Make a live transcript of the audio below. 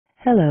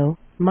Hello,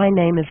 my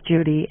name is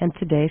Judy and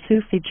today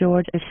Sufi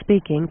George is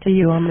speaking to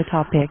you on the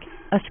topic,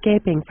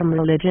 escaping from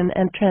religion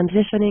and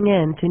transitioning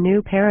into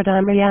new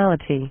paradigm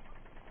reality.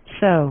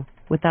 So,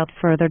 without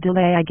further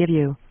delay I give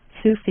you,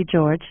 Sufi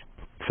George.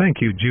 Thank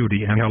you,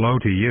 Judy, and hello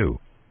to you.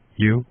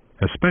 You,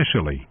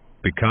 especially,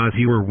 because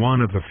you are one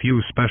of the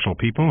few special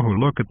people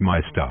who look at my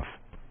stuff.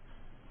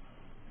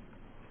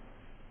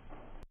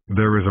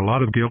 There is a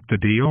lot of guilt to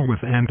deal with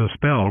and to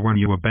spell when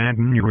you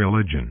abandon your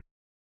religion.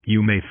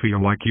 You may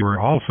feel like you are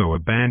also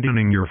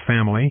abandoning your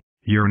family,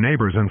 your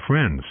neighbors and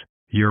friends,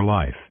 your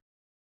life.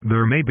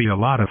 There may be a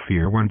lot of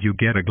fear when you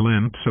get a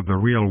glimpse of the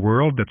real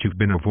world that you've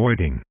been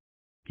avoiding.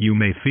 You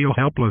may feel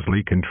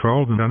helplessly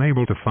controlled and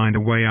unable to find a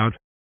way out,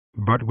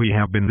 but we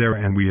have been there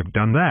and we have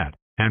done that,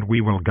 and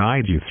we will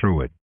guide you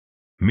through it.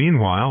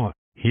 Meanwhile,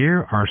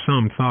 here are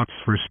some thoughts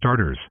for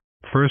starters.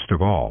 First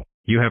of all,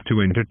 you have to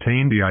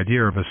entertain the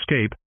idea of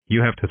escape.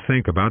 You have to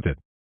think about it.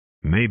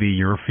 Maybe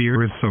your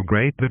fear is so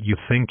great that you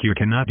think you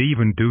cannot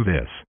even do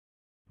this.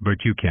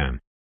 But you can.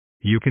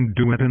 You can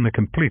do it in the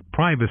complete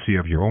privacy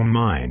of your own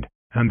mind,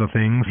 and the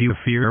things you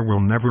fear will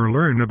never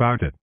learn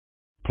about it.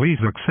 Please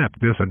accept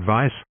this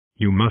advice.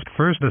 You must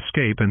first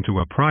escape into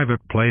a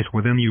private place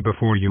within you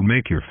before you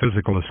make your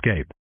physical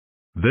escape.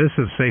 This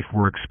is safe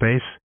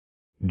workspace.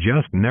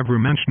 Just never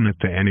mention it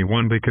to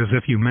anyone, because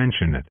if you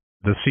mention it,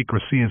 the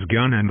secrecy is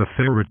gone and the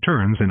fear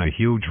returns in a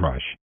huge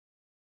rush.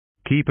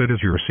 Keep it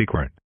as your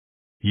secret.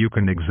 You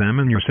can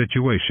examine your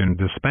situation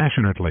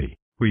dispassionately,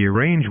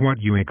 rearrange what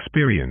you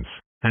experience,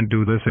 and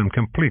do this in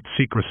complete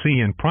secrecy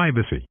and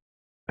privacy,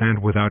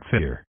 and without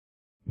fear.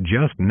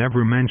 Just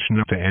never mention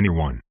it to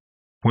anyone.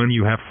 When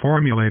you have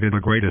formulated a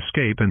great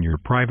escape in your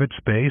private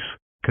space,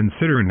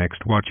 consider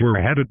next what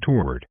you're headed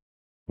toward.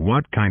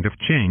 What kind of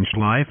changed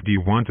life do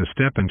you want to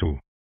step into?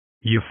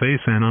 You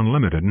face an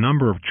unlimited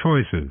number of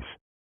choices.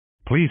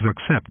 Please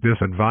accept this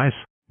advice.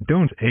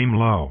 Don't aim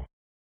low.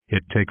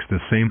 It takes the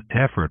same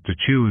effort to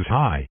choose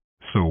high,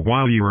 so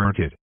while you are at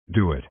it,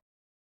 do it.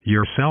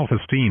 Your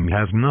self-esteem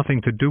has nothing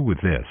to do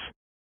with this.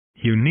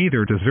 You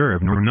neither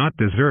deserve nor not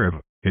deserve,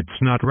 it's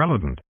not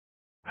relevant.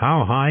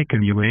 How high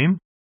can you aim?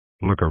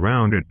 Look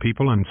around at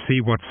people and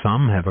see what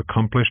some have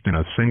accomplished in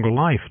a single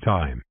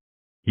lifetime.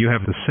 You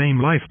have the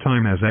same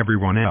lifetime as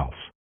everyone else.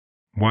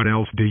 What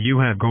else do you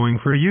have going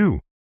for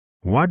you?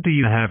 What do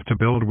you have to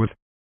build with?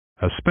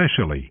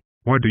 Especially,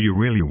 what do you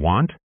really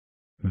want?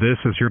 This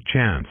is your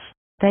chance.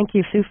 Thank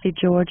you, Sufi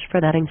George, for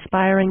that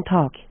inspiring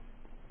talk.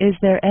 Is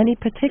there any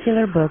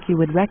particular book you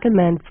would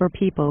recommend for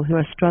people who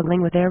are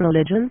struggling with their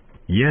religion?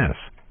 Yes,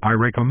 I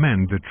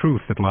recommend The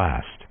Truth at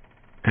Last.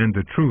 And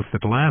The Truth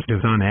at Last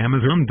is on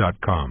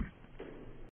Amazon.com.